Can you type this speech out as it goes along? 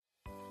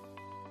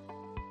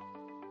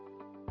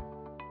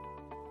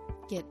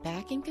Get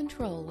back in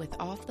control with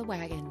Off the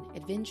Wagon,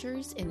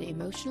 adventures in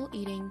emotional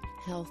eating,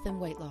 health, and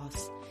weight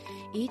loss.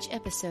 Each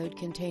episode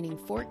containing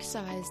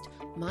fork-sized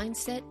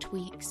mindset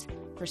tweaks,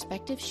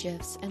 perspective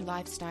shifts, and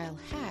lifestyle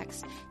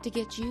hacks to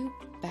get you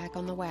back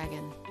on the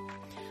wagon.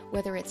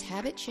 Whether it's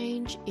habit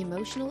change,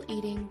 emotional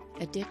eating,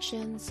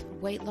 addictions,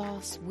 weight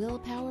loss,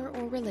 willpower,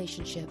 or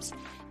relationships,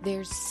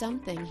 there's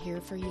something here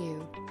for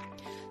you.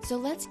 So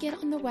let's get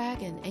on the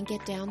wagon and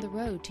get down the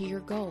road to your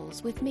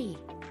goals with me,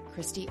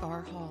 Christy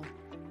R. Hall.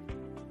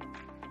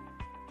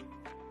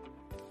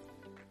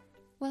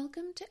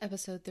 Welcome to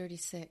episode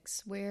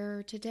 36,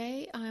 where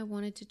today I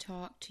wanted to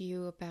talk to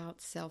you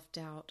about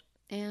self-doubt.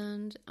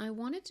 And I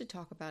wanted to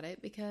talk about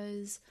it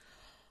because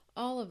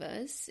all of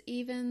us,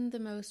 even the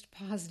most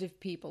positive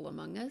people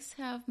among us,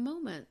 have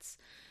moments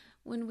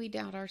when we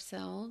doubt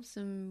ourselves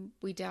and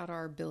we doubt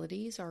our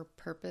abilities, our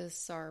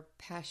purpose, our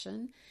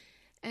passion.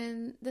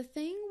 And the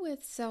thing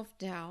with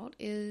self-doubt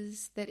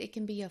is that it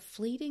can be a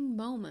fleeting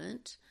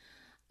moment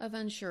of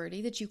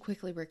unsurety that you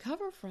quickly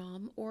recover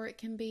from, or it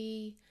can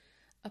be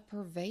a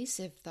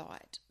pervasive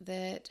thought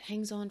that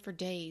hangs on for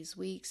days,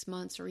 weeks,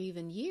 months, or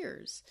even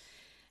years.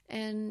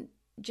 And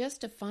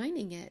just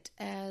defining it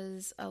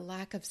as a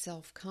lack of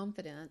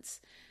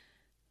self-confidence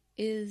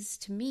is,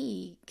 to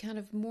me, kind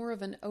of more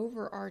of an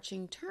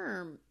overarching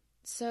term.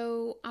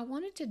 So I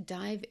wanted to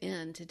dive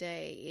in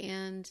today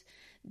and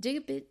dig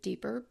a bit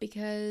deeper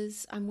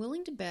because I'm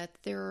willing to bet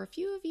that there are a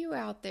few of you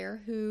out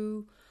there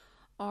who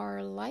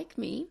are like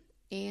me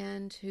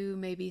and who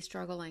may be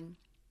struggling.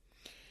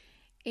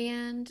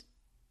 And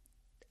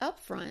up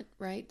front,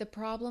 right, the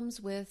problems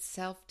with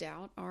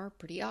self-doubt are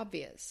pretty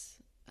obvious.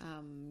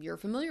 You're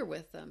familiar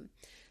with them.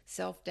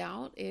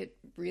 Self-doubt, it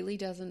really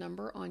does a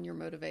number on your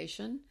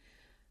motivation.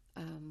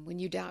 When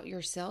you doubt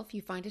yourself,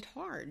 you find it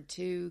hard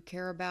to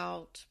care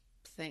about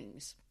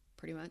things,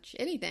 pretty much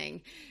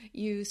anything.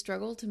 You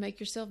struggle to make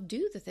yourself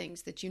do the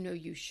things that you know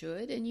you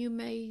should, and you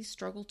may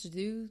struggle to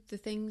do the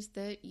things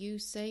that you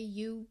say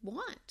you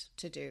want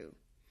to do.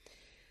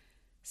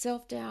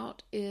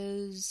 Self-doubt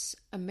is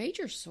a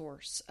major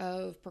source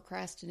of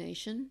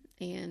procrastination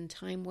and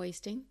time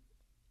wasting.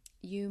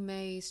 You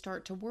may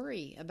start to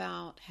worry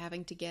about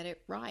having to get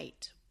it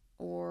right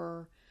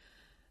or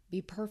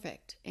be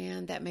perfect,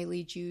 and that may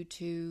lead you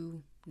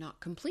to not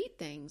complete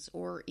things,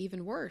 or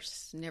even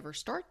worse, never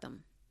start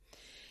them.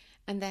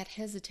 And that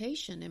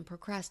hesitation and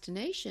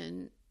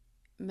procrastination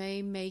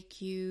may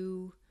make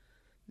you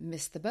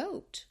miss the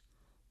boat,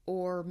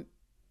 or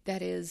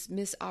that is,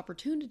 miss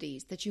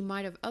opportunities that you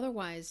might have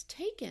otherwise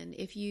taken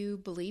if you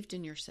believed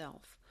in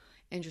yourself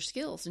and your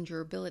skills and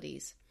your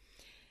abilities.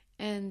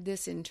 And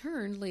this in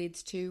turn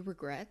leads to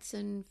regrets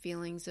and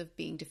feelings of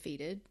being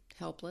defeated,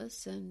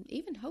 helpless, and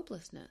even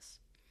hopelessness.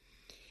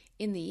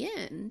 In the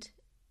end,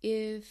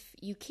 if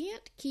you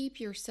can't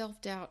keep your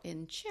self-doubt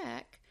in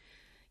check,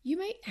 you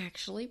may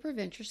actually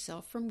prevent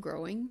yourself from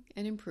growing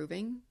and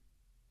improving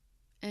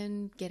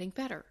and getting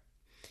better.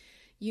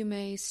 You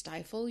may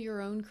stifle your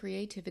own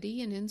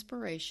creativity and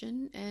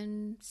inspiration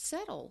and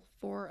settle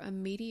for a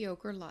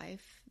mediocre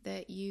life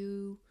that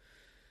you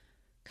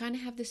kind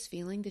of have this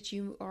feeling that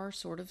you are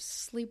sort of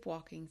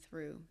sleepwalking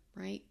through,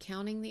 right?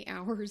 Counting the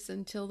hours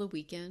until the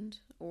weekend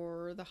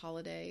or the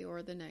holiday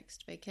or the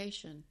next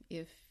vacation,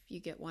 if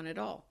you get one at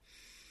all.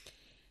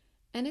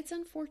 And it's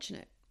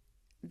unfortunate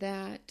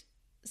that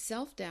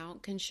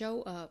self-doubt can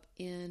show up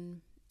in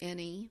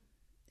any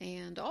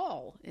and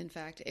all, in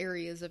fact,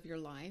 areas of your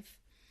life.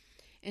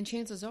 And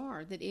chances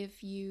are that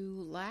if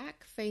you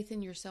lack faith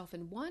in yourself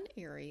in one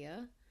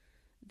area,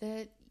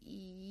 that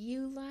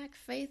you lack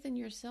faith in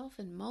yourself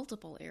in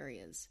multiple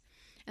areas.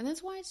 And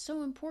that's why it's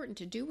so important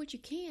to do what you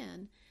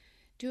can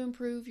to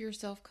improve your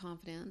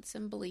self-confidence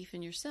and belief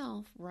in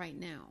yourself right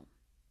now.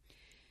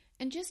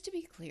 And just to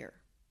be clear,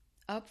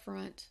 up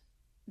front,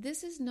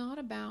 this is not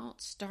about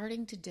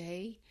starting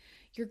today.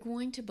 You're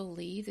going to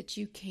believe that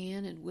you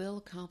can and will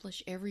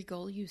accomplish every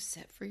goal you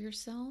set for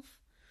yourself.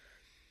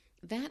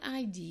 That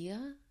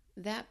idea,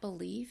 that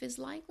belief is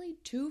likely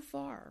too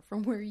far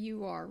from where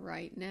you are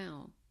right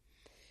now.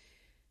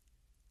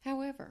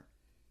 However,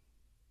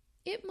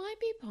 it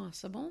might be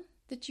possible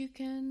that you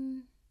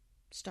can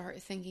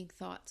start thinking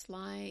thoughts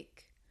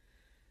like,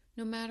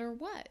 no matter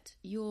what,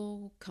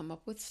 you'll come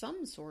up with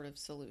some sort of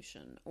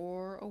solution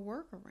or a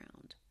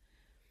workaround.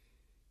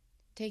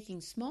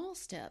 Taking small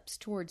steps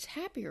towards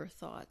happier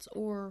thoughts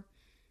or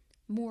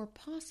more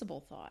possible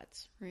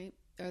thoughts, right,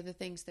 are the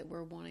things that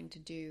we're wanting to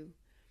do.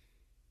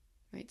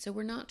 Right, so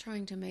we're not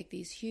trying to make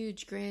these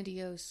huge,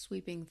 grandiose,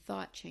 sweeping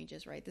thought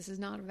changes, right? This is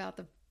not about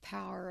the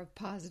power of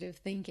positive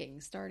thinking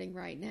starting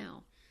right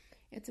now.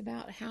 It's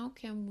about how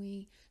can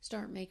we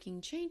start making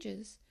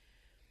changes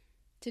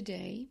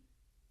today,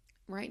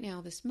 right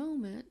now, this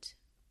moment,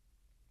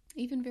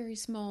 even very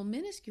small,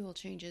 minuscule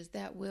changes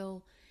that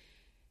will,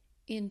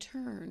 in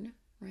turn,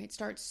 right,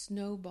 start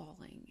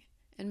snowballing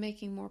and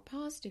making more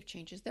positive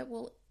changes that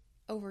will,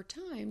 over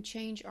time,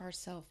 change our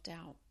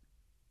self-doubt.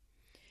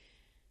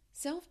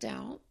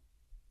 Self-doubt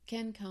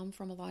can come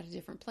from a lot of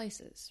different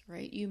places,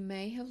 right? You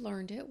may have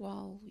learned it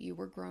while you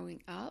were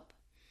growing up.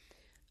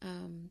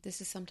 This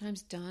is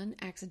sometimes done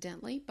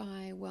accidentally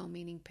by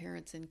well-meaning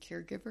parents and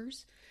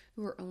caregivers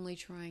who are only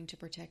trying to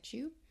protect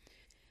you.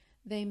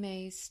 They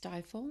may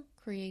stifle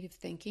creative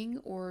thinking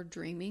or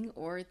dreaming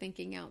or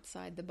thinking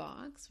outside the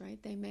box,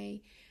 right? They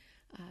may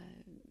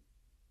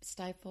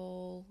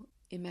stifle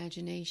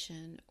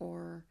imagination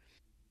or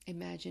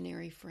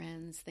imaginary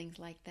friends, things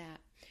like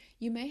that.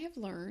 You may have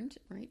learned,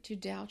 right, to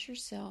doubt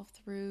yourself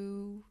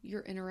through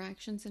your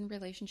interactions and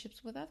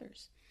relationships with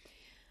others.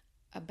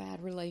 A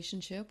bad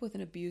relationship with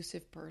an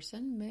abusive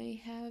person may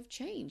have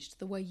changed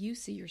the way you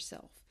see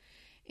yourself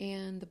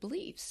and the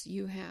beliefs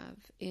you have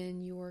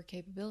in your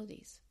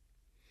capabilities.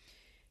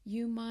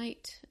 You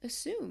might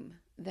assume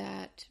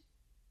that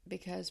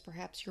because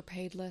perhaps you're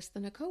paid less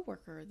than a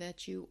coworker,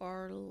 that you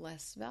are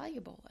less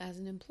valuable as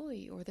an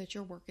employee or that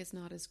your work is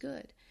not as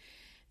good.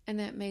 And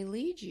that may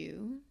lead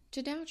you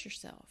to doubt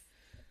yourself.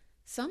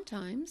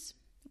 Sometimes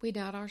we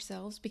doubt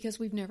ourselves because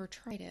we've never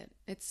tried it.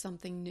 It's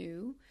something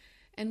new.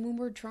 And when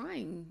we're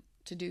trying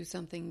to do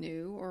something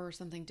new or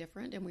something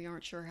different and we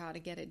aren't sure how to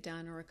get it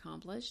done or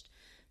accomplished,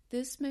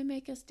 this may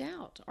make us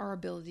doubt our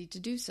ability to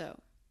do so.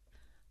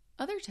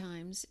 Other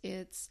times,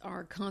 it's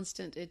our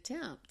constant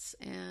attempts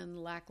and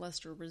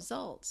lackluster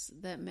results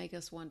that make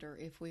us wonder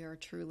if we are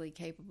truly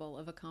capable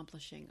of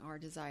accomplishing our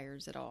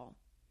desires at all.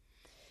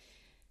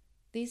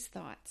 These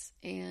thoughts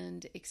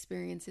and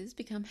experiences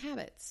become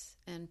habits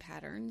and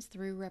patterns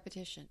through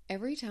repetition.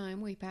 Every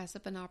time we pass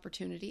up an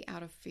opportunity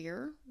out of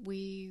fear,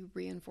 we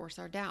reinforce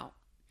our doubt.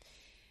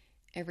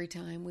 Every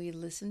time we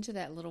listen to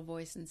that little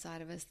voice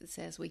inside of us that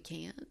says we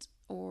can't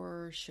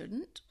or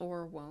shouldn't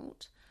or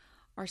won't,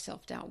 our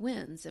self-doubt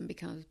wins and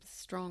becomes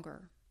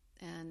stronger.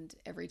 And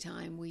every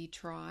time we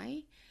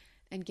try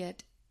and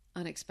get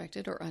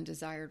unexpected or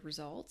undesired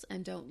results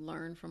and don't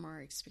learn from our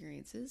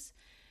experiences,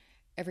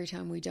 every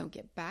time we don't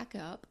get back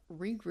up,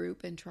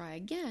 regroup, and try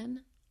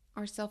again,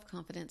 our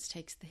self-confidence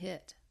takes the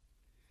hit.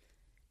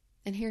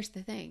 And here's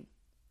the thing.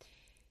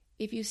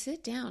 If you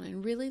sit down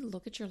and really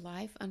look at your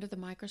life under the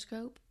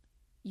microscope,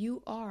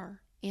 you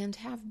are and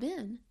have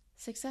been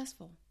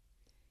successful.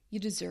 You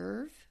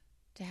deserve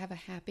to have a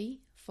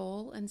happy,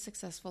 full, and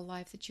successful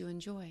life that you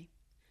enjoy.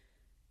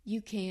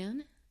 You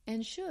can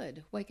and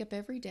should wake up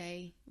every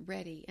day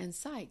ready and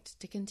psyched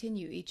to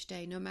continue each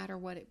day no matter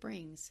what it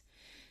brings.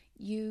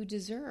 You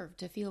deserve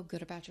to feel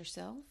good about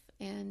yourself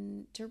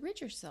and to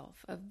rid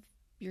yourself of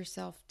your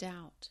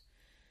self-doubt.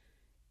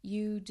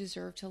 You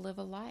deserve to live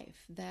a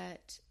life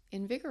that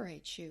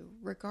invigorates you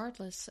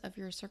regardless of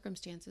your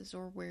circumstances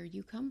or where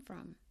you come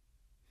from.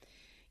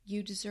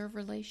 You deserve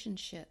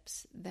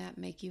relationships that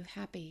make you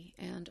happy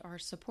and are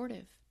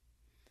supportive.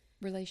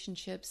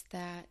 Relationships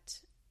that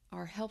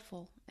are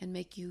helpful and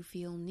make you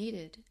feel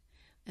needed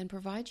and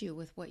provide you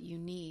with what you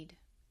need.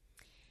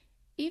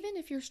 Even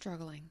if you're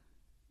struggling,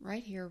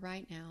 right here,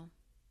 right now,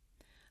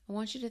 I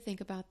want you to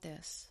think about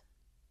this.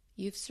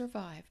 You've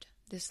survived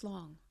this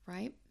long,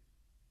 right?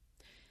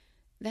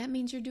 That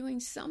means you're doing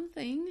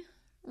something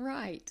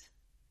right.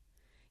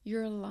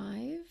 You're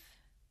alive,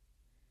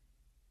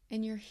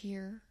 and you're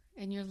here,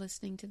 and you're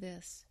listening to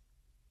this.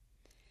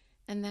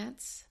 And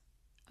that's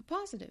a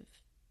positive.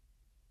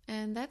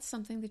 And that's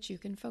something that you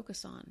can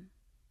focus on.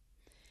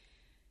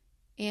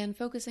 And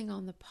focusing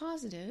on the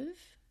positive,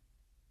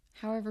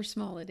 however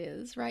small it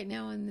is, right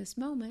now in this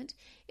moment,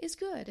 is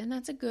good. And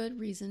that's a good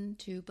reason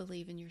to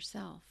believe in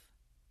yourself.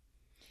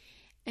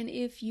 And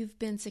if you've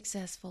been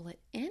successful at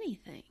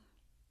anything,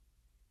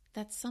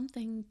 that's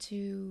something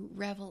to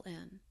revel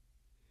in.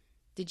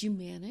 Did you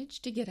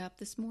manage to get up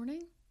this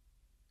morning?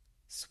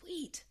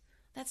 Sweet.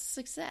 That's a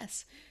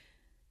success.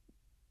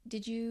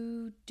 Did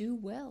you do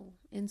well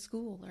in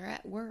school or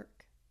at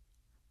work?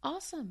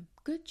 Awesome.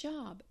 Good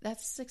job.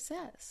 That's a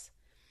success.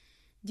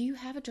 Do you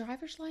have a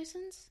driver's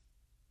license?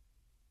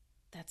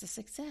 That's a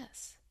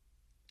success.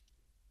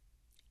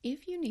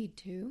 If you need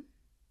to,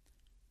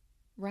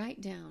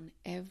 write down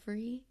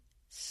every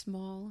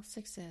small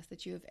success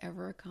that you have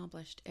ever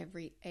accomplished,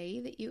 every A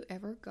that you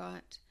ever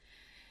got,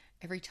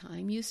 every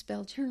time you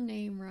spelled your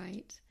name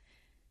right,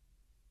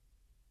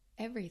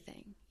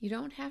 everything. You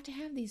don't have to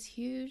have these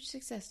huge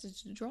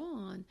successes to draw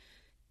on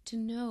to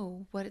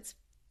know what it's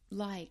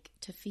like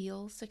to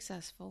feel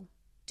successful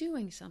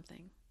doing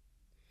something.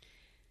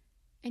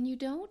 And you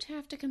don't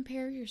have to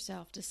compare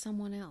yourself to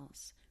someone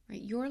else,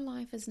 right? Your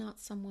life is not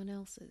someone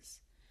else's.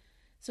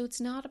 So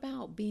it's not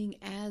about being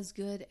as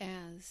good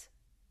as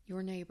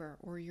your neighbor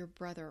or your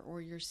brother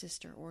or your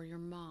sister or your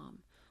mom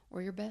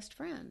or your best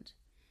friend.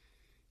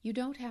 You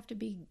don't have to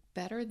be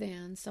better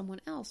than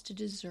someone else to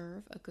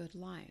deserve a good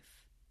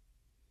life.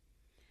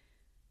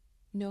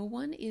 No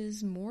one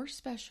is more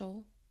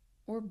special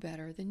or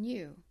better than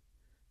you.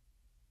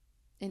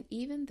 And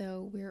even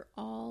though we're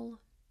all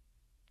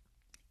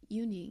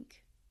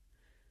unique,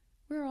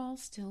 we're all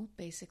still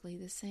basically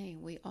the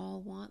same. We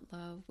all want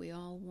love. We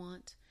all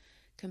want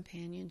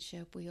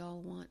companionship. We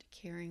all want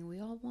caring. We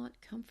all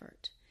want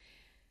comfort.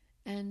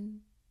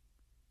 And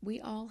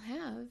we all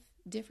have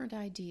different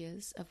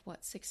ideas of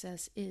what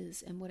success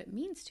is and what it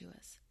means to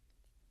us.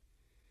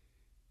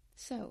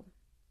 So,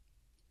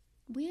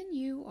 When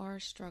you are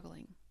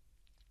struggling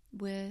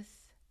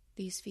with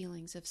these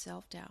feelings of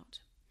self-doubt,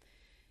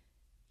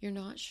 you're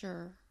not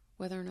sure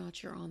whether or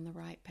not you're on the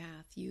right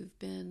path. You've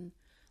been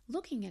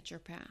looking at your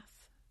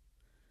path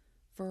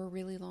for a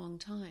really long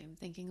time,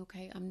 thinking,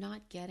 okay, I'm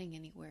not getting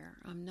anywhere.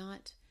 I'm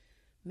not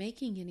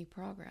making any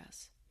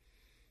progress.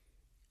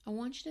 I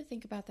want you to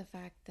think about the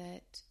fact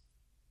that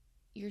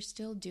you're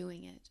still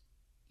doing it.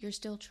 You're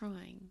still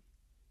trying.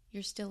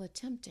 You're still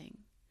attempting.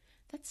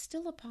 That's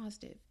still a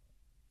positive.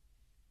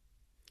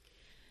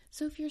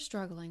 So if you're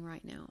struggling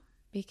right now,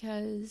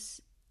 because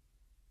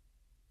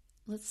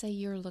let's say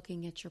you're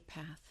looking at your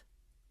path,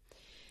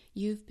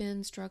 you've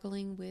been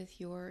struggling with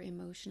your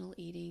emotional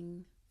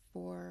eating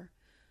for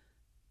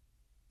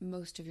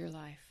most of your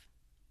life,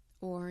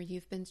 or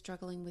you've been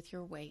struggling with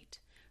your weight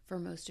for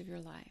most of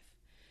your life.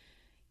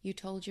 You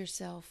told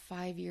yourself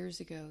 5 years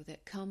ago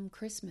that come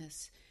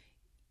Christmas,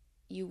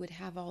 you would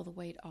have all the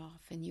weight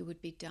off and you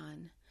would be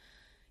done.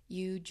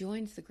 You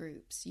joined the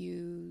groups,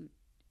 you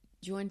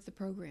joined the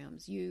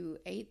programs, you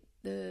ate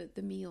the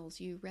meals,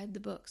 you read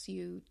the books,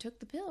 you took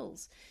the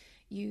pills,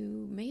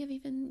 you may have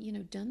even,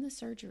 done the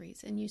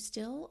surgeries, and you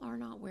still are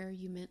not where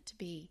you meant to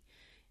be.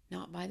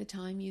 Not by the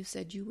time you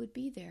said you would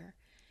be there.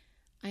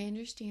 I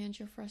understand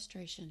your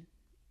frustration.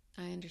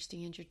 I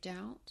understand your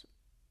doubt.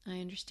 I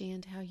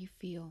understand how you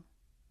feel.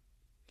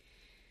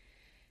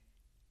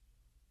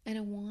 And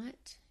I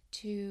want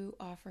to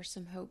offer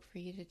some hope for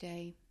you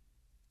today.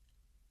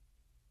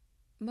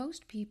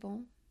 Most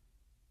people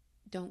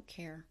don't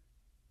care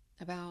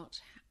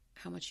about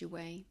how much you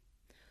weigh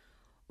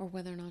or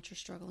whether or not you're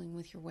struggling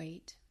with your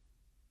weight.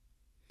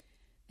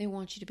 They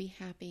want you to be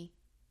happy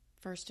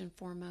first and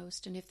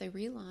foremost. And if they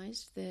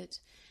realized that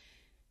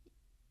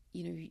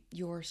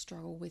your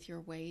struggle with your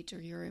weight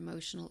or your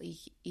emotional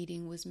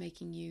eating was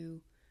making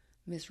you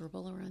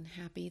miserable or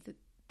unhappy, that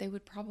they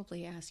would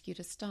probably ask you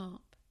to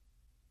stop.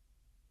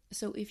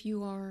 So if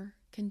you are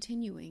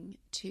continuing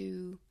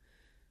to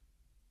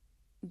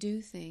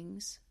do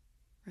things,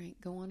 right,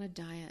 go on a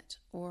diet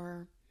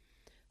or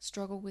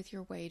struggle with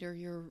your weight, or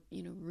you're,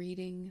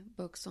 reading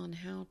books on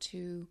how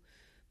to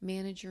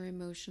manage your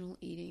emotional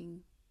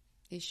eating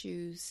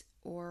issues,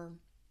 or,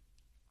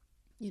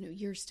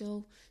 you're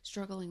still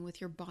struggling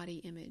with your body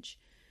image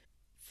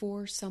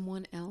for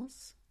someone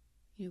else,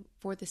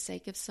 for the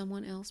sake of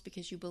someone else,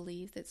 because you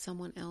believe that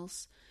someone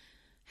else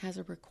has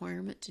a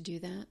requirement to do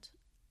that,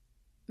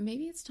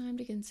 maybe it's time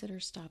to consider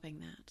stopping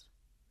that.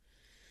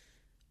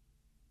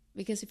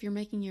 Because if you're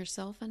making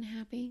yourself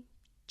unhappy,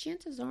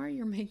 chances are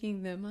you're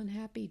making them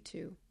unhappy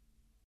too.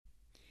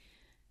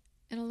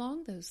 And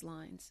along those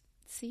lines,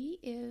 see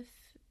if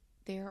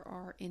there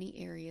are any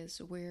areas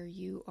where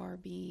you are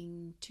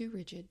being too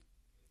rigid,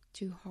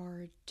 too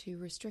hard, too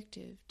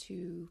restrictive,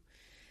 too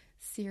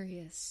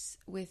serious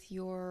with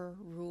your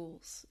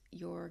rules,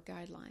 your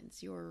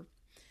guidelines, your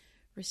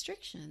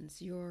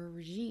restrictions, your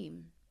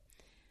regime,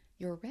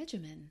 your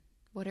regimen,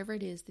 whatever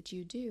it is that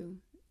you do.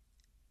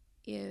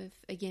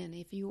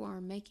 If you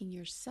are making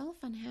yourself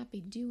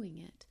unhappy doing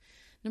it,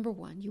 number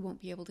one, you won't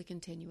be able to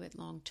continue it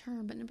long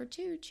term. But number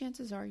two,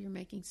 chances are you're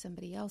making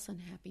somebody else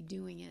unhappy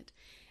doing it.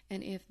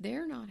 And if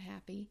they're not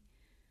happy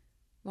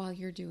while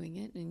you're doing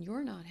it, and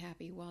you're not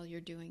happy while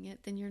you're doing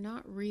it, then you're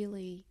not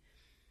really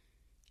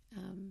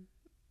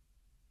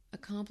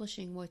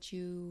accomplishing what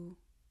you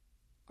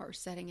are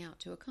setting out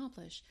to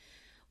accomplish.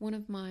 One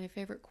of my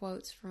favorite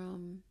quotes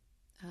from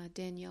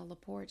Danielle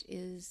Laporte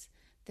is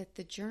that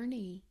the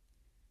journey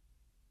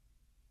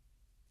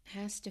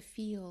has to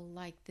feel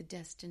like the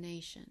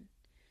destination.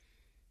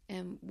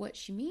 And what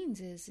she means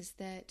is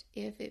that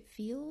if it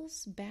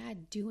feels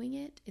bad doing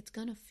it, it's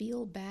going to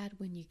feel bad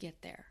when you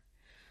get there.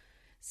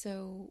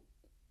 So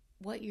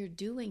what you're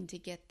doing to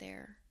get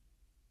there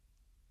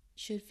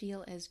should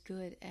feel as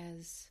good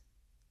as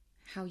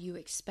how you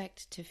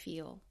expect to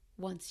feel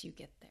once you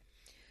get there.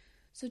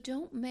 So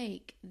don't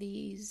make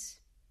these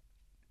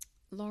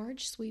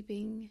large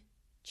sweeping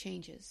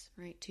changes,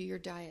 right, to your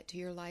diet, to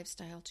your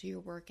lifestyle, to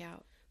your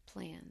workout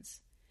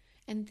plans.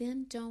 And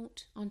then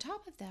on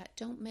top of that,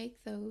 don't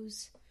make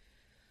those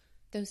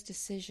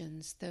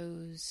decisions,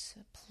 those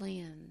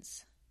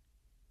plans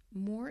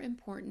more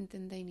important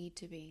than they need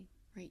to be,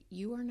 right?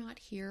 You are not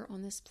here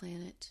on this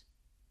planet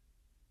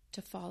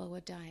to follow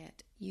a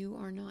diet. You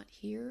are not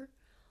here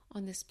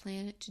on this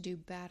planet to do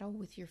battle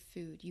with your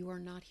food. You are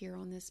not here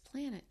on this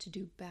planet to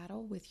do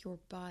battle with your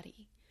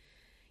body.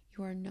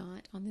 You are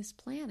not on this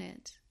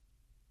planet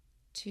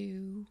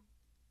to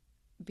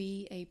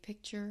be a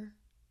picture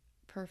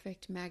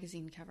perfect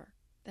magazine cover.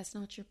 That's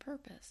not your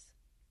purpose.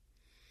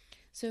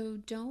 So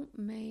don't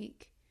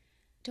make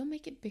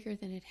it bigger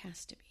than it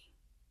has to be,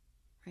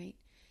 right?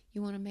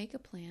 You want to make a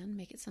plan,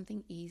 make it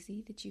something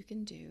easy that you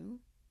can do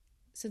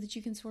so that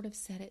you can sort of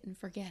set it and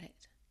forget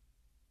it.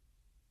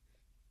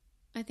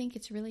 I think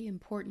it's really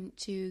important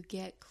to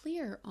get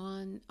clear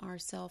on our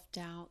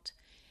self-doubt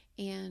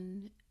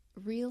and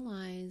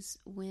realize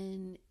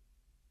when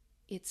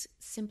it's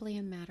simply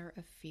a matter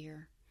of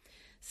fear.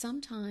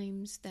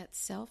 Sometimes that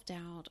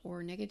self-doubt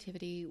or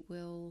negativity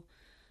will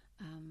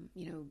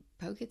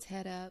poke its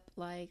head up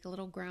like a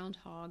little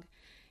groundhog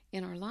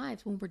in our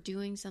lives when we're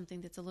doing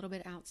something that's a little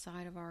bit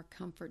outside of our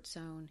comfort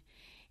zone.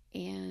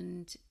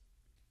 And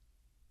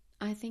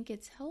I think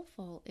it's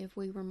helpful if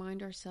we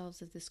remind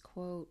ourselves of this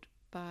quote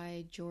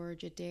by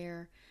George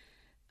Adair.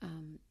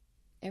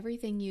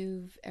 Everything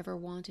you've ever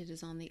wanted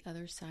is on the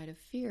other side of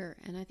fear.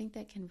 And I think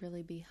that can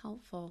really be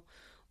helpful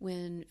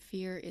when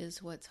fear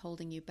is what's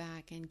holding you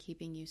back and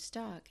keeping you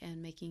stuck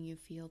and making you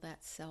feel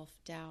that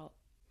self-doubt.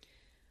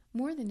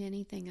 More than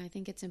anything, I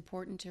think it's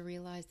important to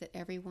realize that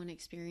everyone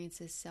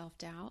experiences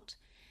self-doubt.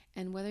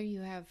 And whether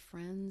you have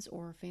friends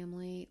or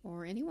family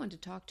or anyone to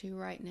talk to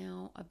right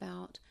now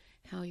about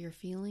how you're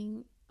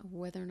feeling,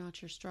 whether or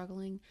not you're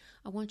struggling,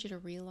 I want you to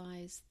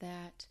realize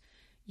that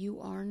you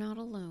are not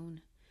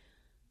alone.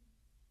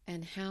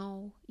 And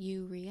how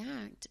you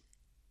react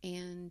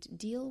and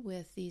deal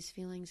with these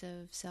feelings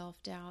of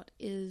self-doubt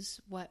is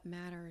what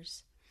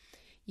matters.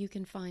 You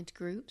can find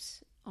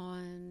groups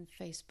on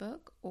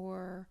Facebook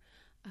or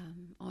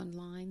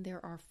online.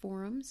 There are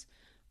forums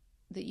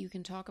that you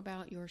can talk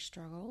about your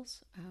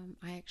struggles.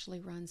 I actually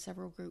run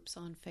several groups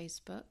on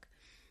Facebook.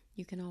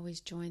 You can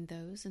always join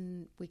those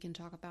and we can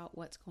talk about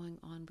what's going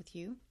on with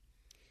you.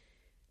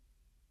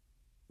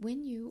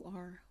 When you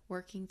are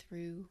working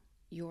through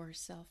your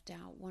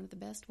self-doubt, one of the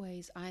best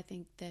ways I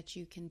think that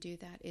you can do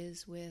that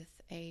is with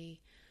a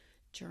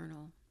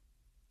journal.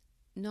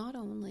 Not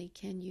only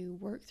can you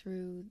work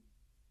through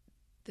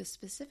the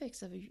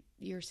specifics of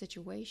your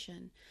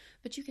situation,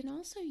 but you can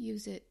also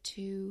use it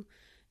to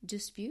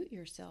dispute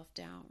your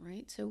self-doubt,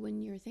 right? So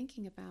when you're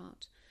thinking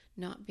about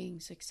not being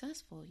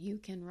successful, you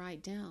can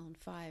write down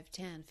 5,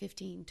 10,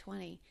 15,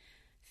 20,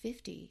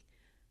 50,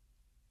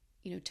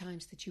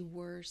 times that you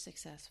were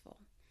successful.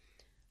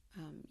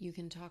 You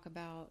can talk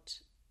about,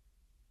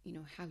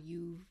 how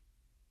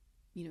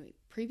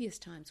previous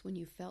times when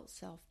you felt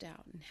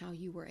self-doubt and how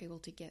you were able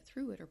to get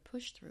through it or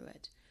push through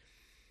it.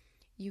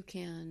 You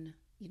can,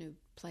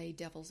 play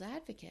devil's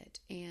advocate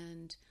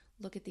and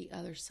look at the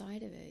other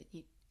side of it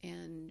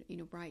and,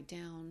 write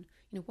down,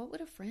 what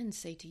would a friend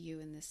say to you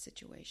in this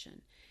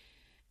situation?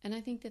 And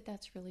I think that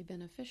that's really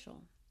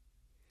beneficial.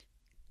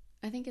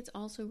 I think it's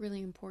also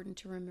really important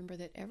to remember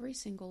that every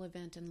single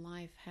event in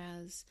life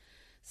has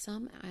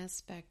some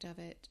aspect of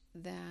it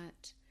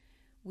that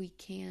we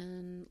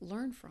can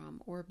learn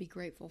from or be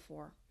grateful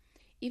for.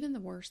 Even the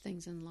worst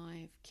things in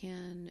life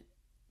can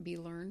be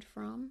learned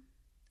from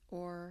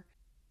or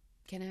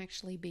can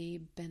actually be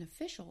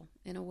beneficial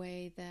in a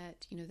way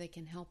that, they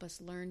can help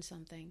us learn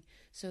something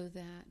so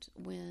that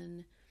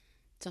when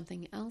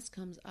something else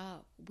comes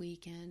up, we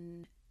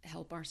can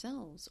help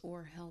ourselves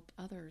or help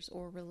others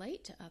or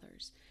relate to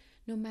others.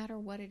 No matter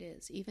what it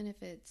is, even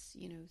if it's,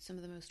 some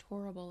of the most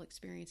horrible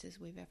experiences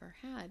we've ever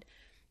had,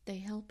 they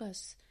help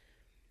us,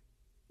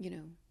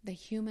 they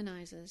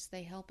humanize us,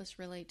 they help us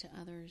relate to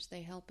others,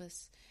 they help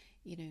us,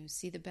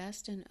 see the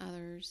best in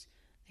others,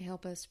 they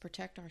help us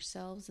protect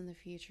ourselves in the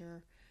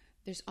future.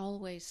 There's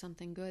always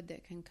something good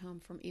that can come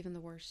from even the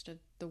worst of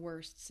the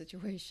worst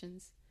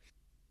situations.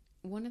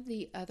 One of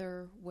the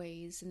other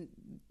ways, and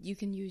you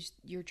can use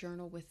your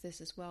journal with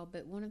this as well,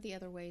 but one of the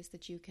other ways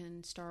that you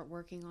can start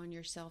working on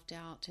your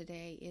self-doubt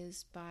today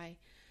is by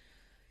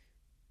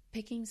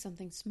picking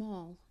something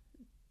small,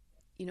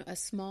 a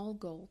small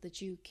goal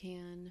that you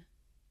can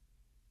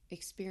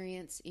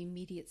experience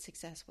immediate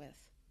success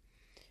with.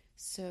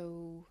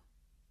 So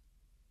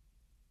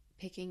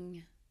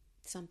picking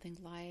something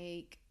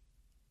like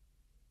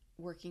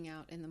working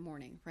out in the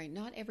morning, right?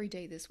 Not every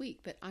day this week,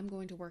 but I'm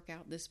going to work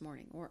out this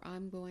morning, or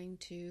I'm going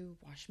to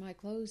wash my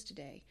clothes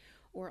today,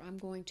 or I'm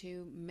going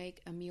to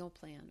make a meal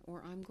plan,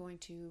 or I'm going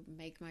to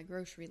make my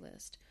grocery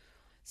list.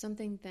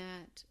 Something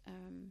that,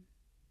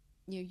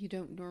 you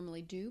don't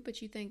normally do,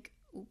 but you think,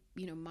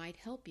 might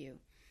help you.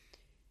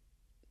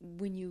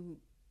 When you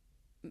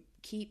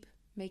keep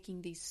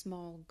making these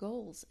small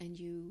goals and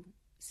you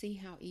see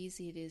how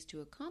easy it is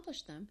to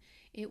accomplish them,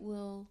 it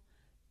will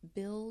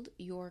build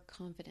your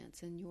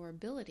confidence and your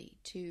ability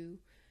to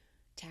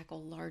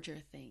tackle larger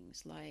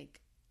things like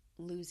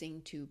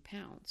losing 2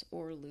 pounds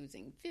or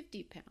losing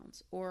 50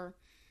 pounds or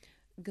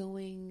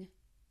going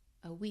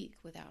a week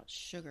without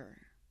sugar,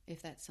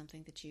 if that's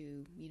something that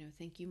you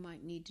think you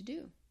might need to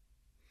do.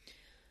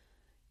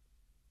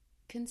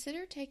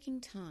 Consider taking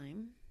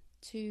time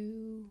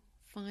to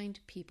find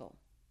people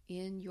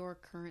in your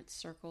current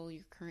circle,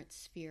 your current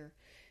sphere,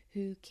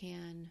 who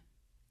can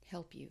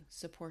help you,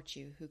 support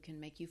you, who can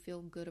make you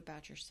feel good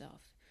about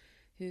yourself,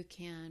 who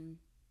can,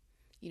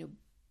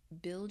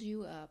 build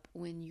you up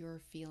when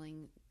you're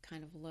feeling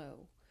kind of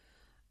low.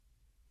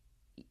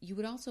 You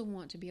would also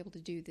want to be able to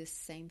do this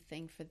same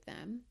thing for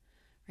them,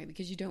 right?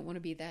 Because you don't want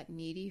to be that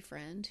needy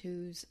friend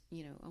who's,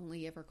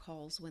 only ever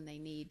calls when they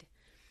need,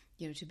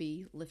 to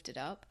be lifted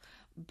up.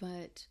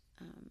 But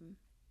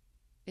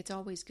it's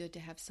always good to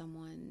have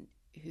someone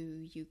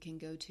who you can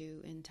go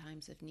to in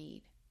times of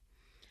need.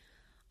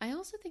 I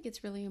also think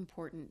it's really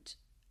important,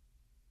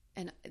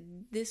 and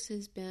this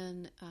has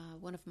been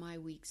one of my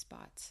weak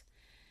spots,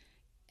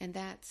 and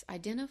that's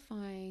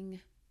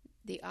identifying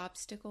the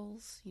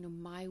obstacles,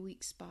 my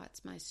weak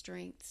spots, my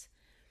strengths,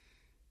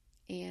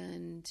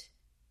 and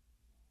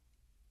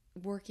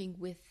working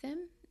with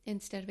them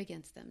instead of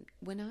against them.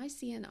 When I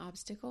see an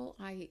obstacle,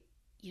 I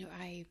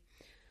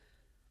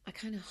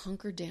kind of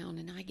hunker down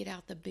and I get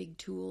out the big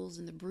tools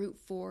and the brute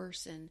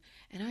force and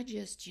I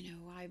just,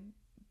 I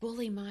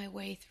bully my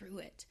way through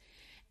it.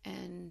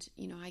 And,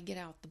 I get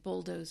out the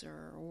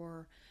bulldozer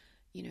or,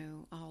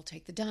 I'll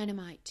take the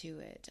dynamite to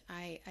it.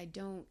 I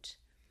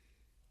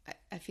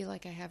feel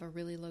like I have a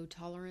really low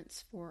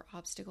tolerance for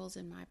obstacles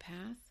in my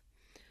path.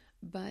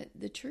 But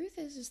the truth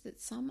is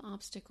that some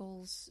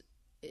obstacles,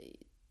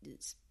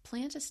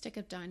 plant a stick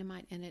of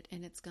dynamite in it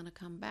and it's going to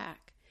come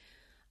back.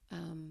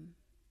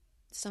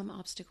 Some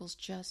obstacles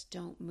just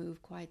don't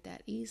move quite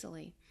that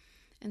easily.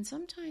 And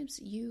sometimes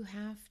you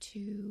have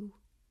to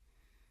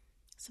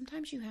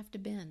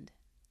bend,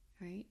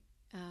 right?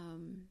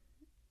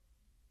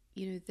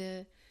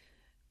 The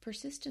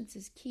persistence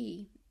is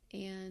key.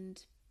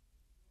 And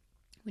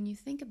when you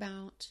think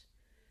about,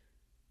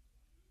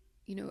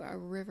 a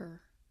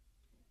river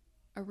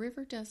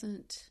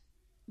doesn't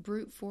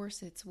brute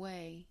force its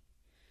way,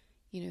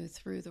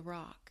 through the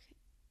rock.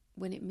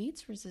 When it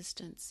meets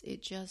resistance,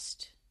 it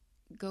just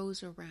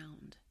goes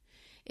around.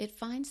 It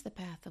finds the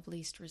path of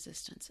least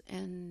resistance,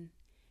 and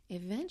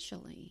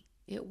eventually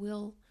it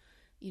will,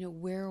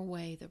 wear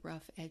away the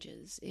rough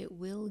edges. It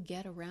will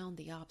get around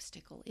the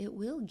obstacle. It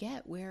will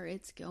get where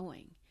it's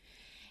going.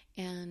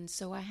 And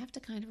so I have to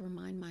kind of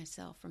remind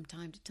myself from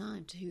time to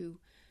time to,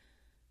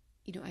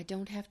 I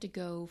don't have to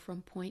go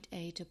from point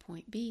A to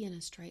point B in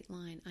a straight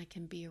line. I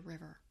can be a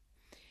river.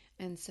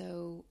 And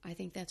so I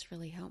think that's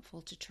really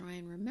helpful to try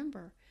and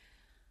remember,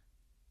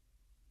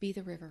 be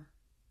the river,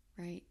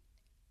 right?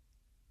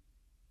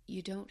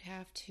 You don't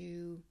have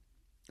to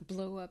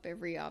blow up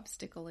every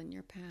obstacle in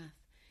your path.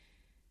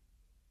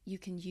 You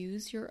can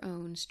use your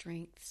own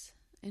strengths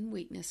and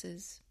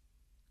weaknesses,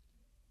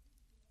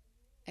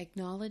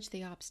 acknowledge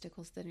the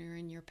obstacles that are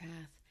in your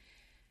path,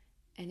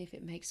 and if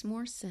it makes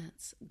more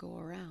sense, go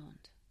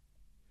around.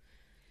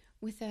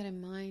 With that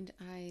in mind,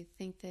 I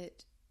think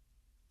that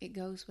it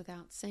goes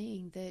without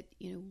saying that,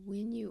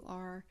 when you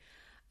are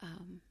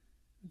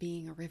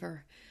being a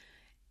river,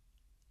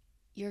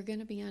 you're going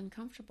to be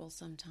uncomfortable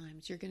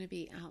sometimes. You're going to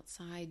be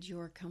outside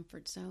your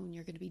comfort zone.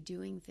 You're going to be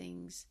doing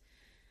things.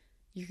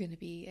 You're going to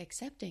be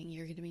accepting.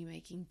 You're going to be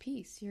making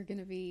peace. You're going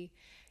to be,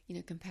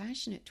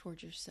 compassionate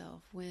towards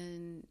yourself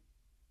when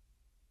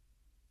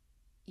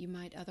you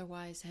might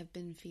otherwise have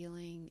been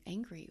feeling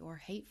angry or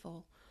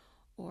hateful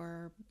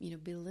or,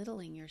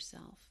 belittling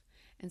yourself.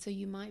 And so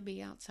you might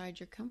be outside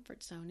your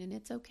comfort zone, and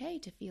it's okay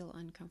to feel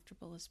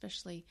uncomfortable,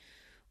 especially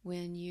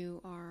when you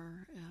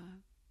are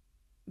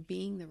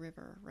being the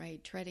river,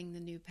 right? Treading the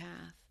new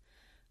path,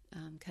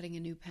 cutting a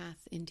new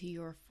path into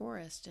your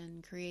forest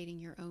and creating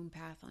your own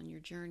path on your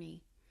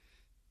journey.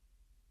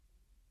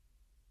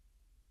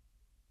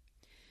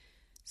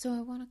 So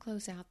I want to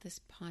close out this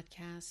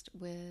podcast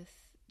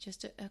with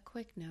just a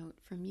quick note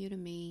from you to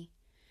me.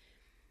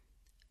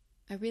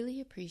 I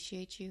really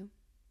appreciate you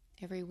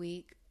every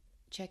week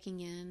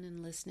checking in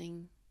and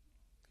listening.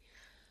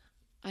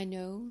 I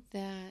know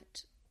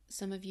that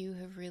some of you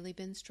have really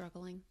been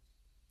struggling,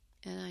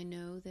 and I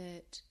know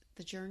that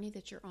the journey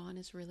that you're on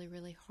is really,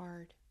 really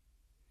hard.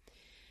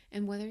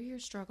 And whether you're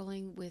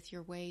struggling with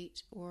your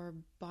weight or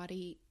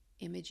body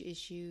image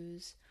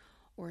issues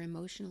or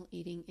emotional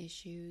eating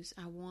issues,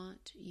 I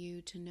want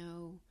you to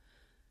know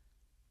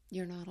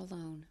you're not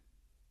alone.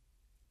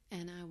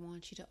 And I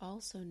want you to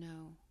also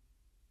know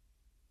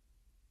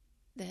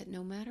that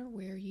no matter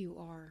where you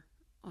are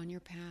on your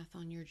path,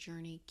 on your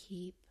journey,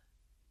 keep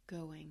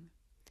going.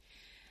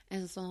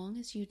 As long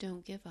as you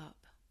don't give up,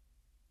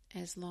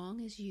 as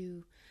long as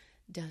you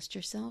dust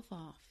yourself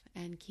off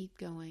and keep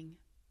going,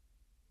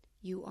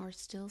 you are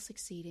still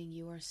succeeding.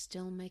 You are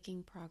still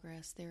making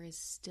progress. There is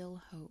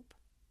still hope.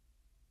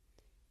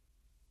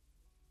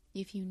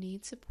 If you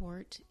need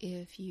support,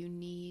 if you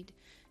need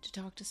to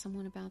talk to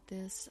someone about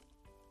this,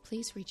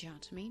 please reach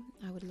out to me.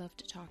 I would love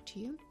to talk to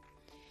you.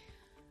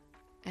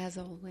 As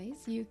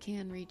always, you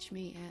can reach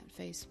me at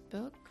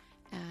Facebook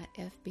at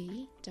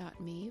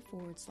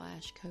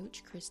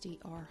fb.me/Coach Christy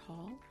R.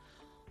 Hall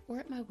or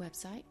at my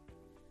website,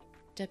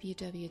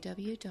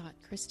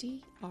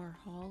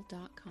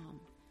 www.christyrhall.com.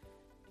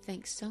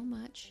 Thanks so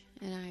much,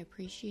 and I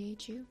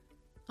appreciate you.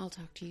 I'll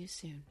talk to you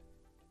soon.